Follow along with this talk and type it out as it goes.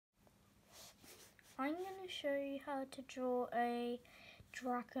I'm going to show you how to draw a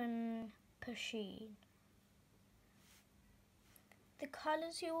dragon Pusheen. The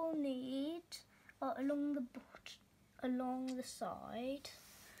colours you will need are along the side.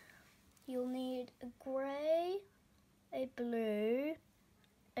 You'll need a grey, a blue,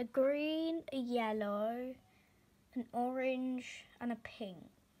 a green, a yellow, an orange and a pink.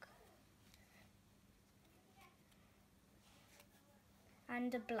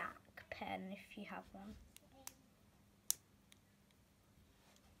 And a black pen if you have one.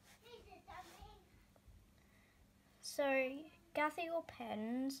 So gather your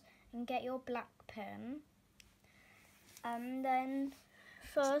pens and get your black pen, and then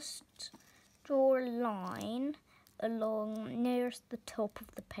first draw a line along nearest the top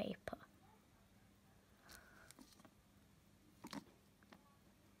of the paper.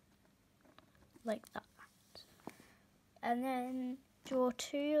 Like that. And then draw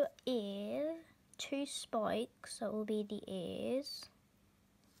two spikes, that will be the ears,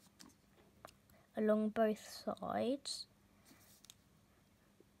 along both sides.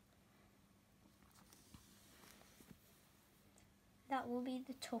 That will be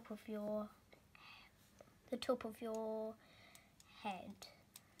the top of your head.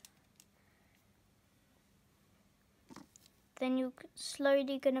 Then you're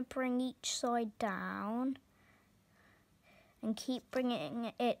slowly going to bring each side down and keep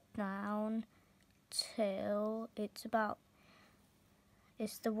bringing it down till it's the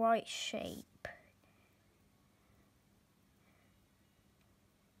right shape.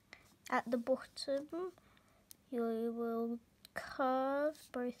 At the bottom, you will curve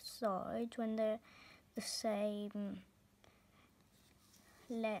both sides when they're the same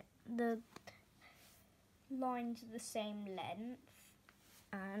the lines are the same length,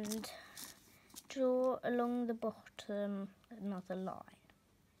 and draw along the bottom another line,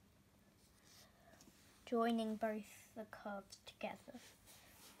 joining both the curves together.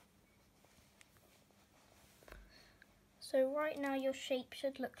 So right now your shape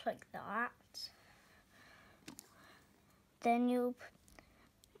should look like that. Then you'll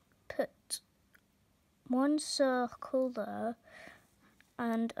put one circle there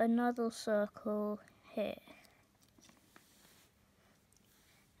and another circle here,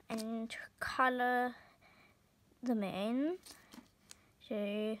 and colour them in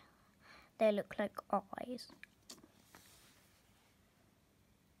so they look like eyes.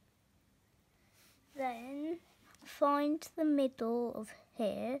 Then find the middle of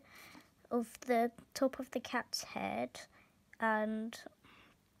here, of the top of the cat's head, and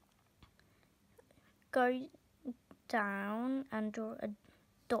go down and draw a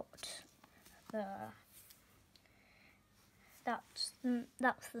dot there. That's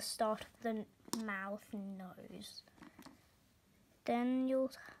the start of the mouth and nose. Then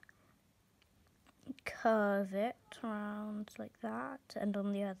you'll curve it around like that, and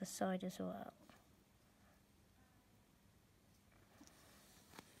on the other side as well.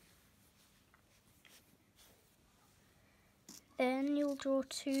 Then you'll draw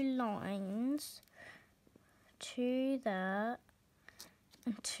two lines, two there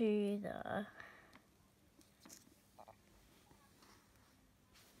and two there.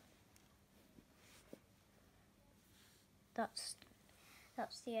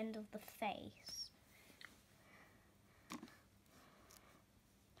 That's the end of the face.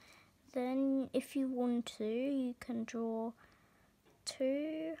 Then if you want to, you can draw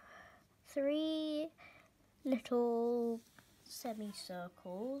three little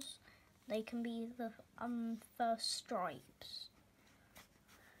semicircles. They can be the first stripes,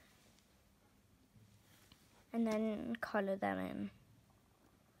 and then colour them in.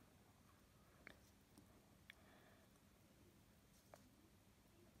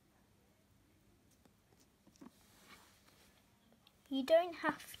 You don't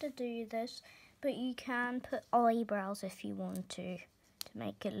have to do this, but you can put eyebrows if you want to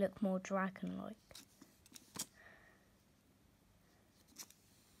make it look more dragon-like.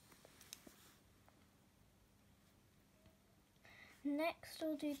 Next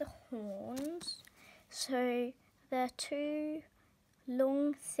we'll do the horns. So they're two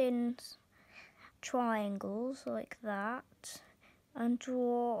long thin triangles like that, and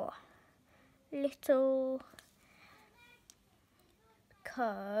draw little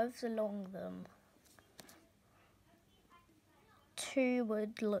curves along them. Two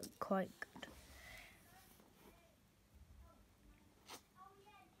would look quite good.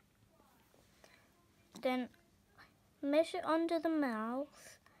 Then measure under the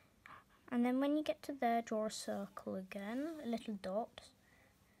mouth, and then when you get to there, draw a circle again, a little dot,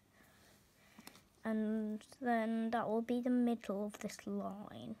 and then that will be the middle of this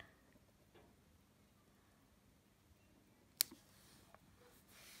line.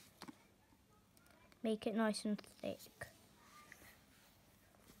 make it nice and thick.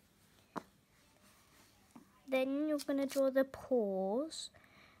 Then you're going to draw the paws,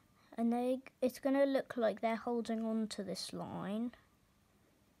 and it's going to look like they're holding on to this line,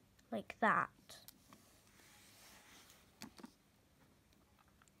 like that.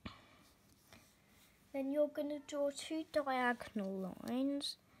 Then you're going to draw 2 diagonal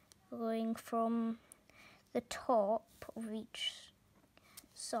lines going from the top of each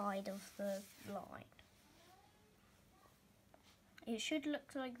side of the line. It should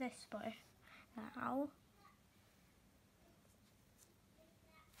look like this by now.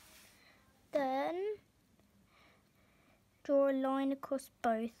 Then draw a line across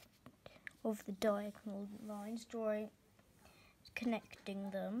both of the diagonal lines,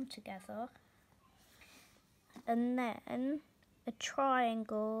 connecting them together. And then a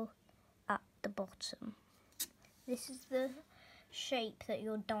triangle at the bottom. This is the shape that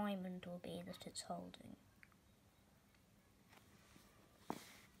your diamond will be that it's holding.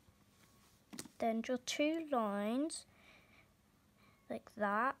 Then draw 2 lines like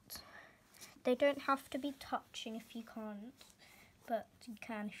that. They don't have to be touching if you can't, but you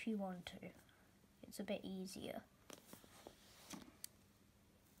can if you want to. It's a bit easier.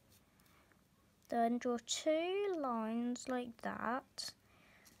 Then draw 2 lines like that,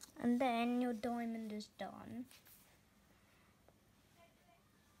 and then your diamond is done.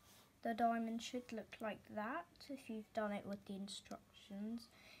 The diamond should look like that if you've done it with the instructions.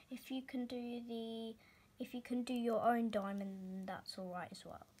 If you can do your own diamond, that's alright as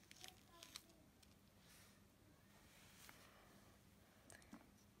well.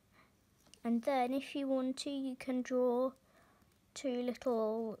 And then if you want to, you can draw 2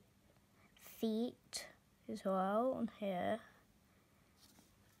 little feet as well on here.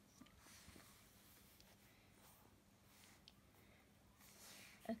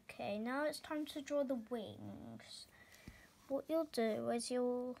 Okay, now it's time to draw the wings. What you'll do is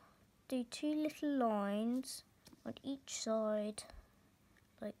you'll do 2 little lines on each side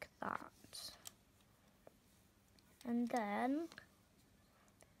like that. And then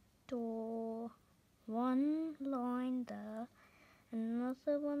draw 1 line there,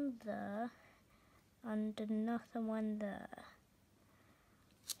 another one there, and another one there.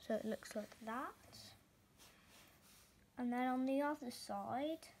 So it looks like that. And then on the other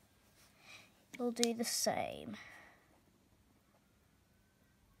side, you'll do the same.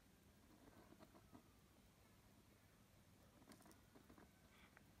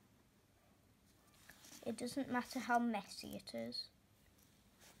 It doesn't matter how messy it is.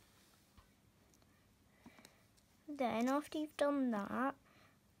 Then after you've done that,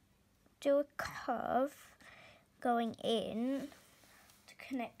 do a curve going in to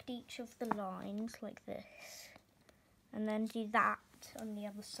connect each of the lines like this. And then do that on the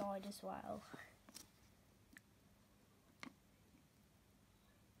other side as well.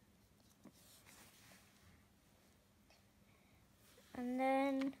 And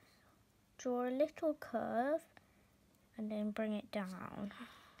then draw a little curve and then bring it down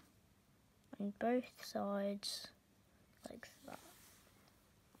on both sides like that.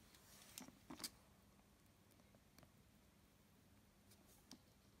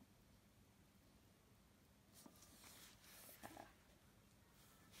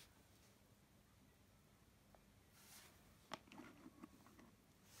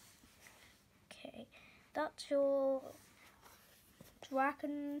 Okay, that's your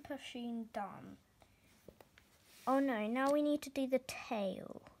dragon Pusheen done. Oh no, now we need to do the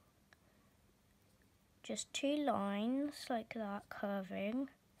tail. Just 2 lines like that, curving.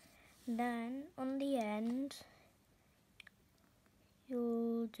 Then on the end,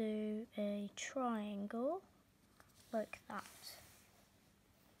 you'll do a triangle like that.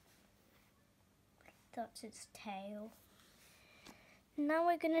 That's its tail. Now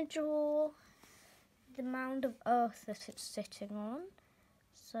we're going to draw the mound of earth that it's sitting on.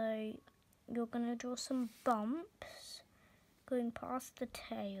 So you're going to draw some bumps going past the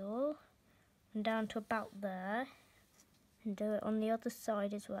tail and down to about there, and do it on the other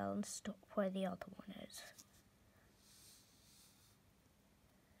side as well and stop where the other one is.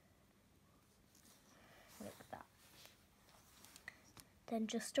 Like that. Then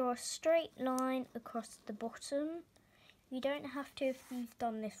just draw a straight line across the bottom. You don't have to if you've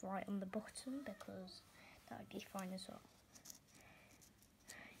done this right on the bottom, because that would be fine as well.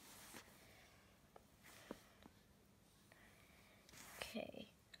 Okay,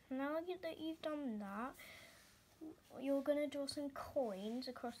 now that you've done that, you're going to draw some coins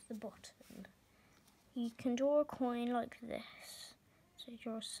across the bottom. You can draw a coin like this. So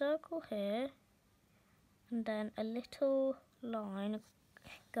draw a circle here, and then a little line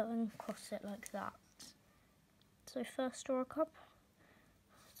going across it like that. So first draw a cup.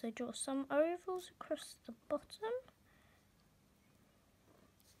 So draw some ovals across the bottom.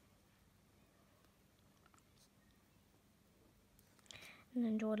 And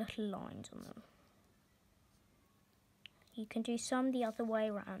then draw little lines on them. You can do some the other way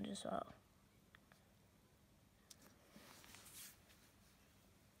around as well.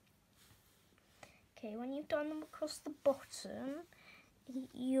 Okay, when you've done them across the bottom,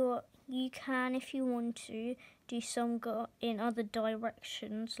 you can, if you want to, do some go in other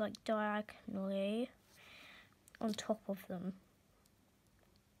directions, like diagonally, on top of them.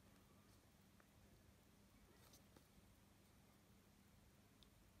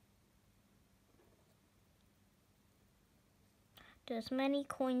 Do as many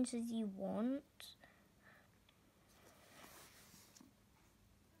coins as you want.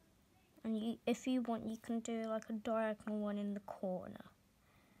 And if you want, you can do like a diagonal one in the corner,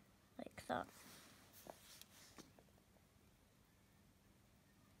 like that.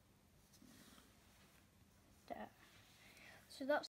 There. So that's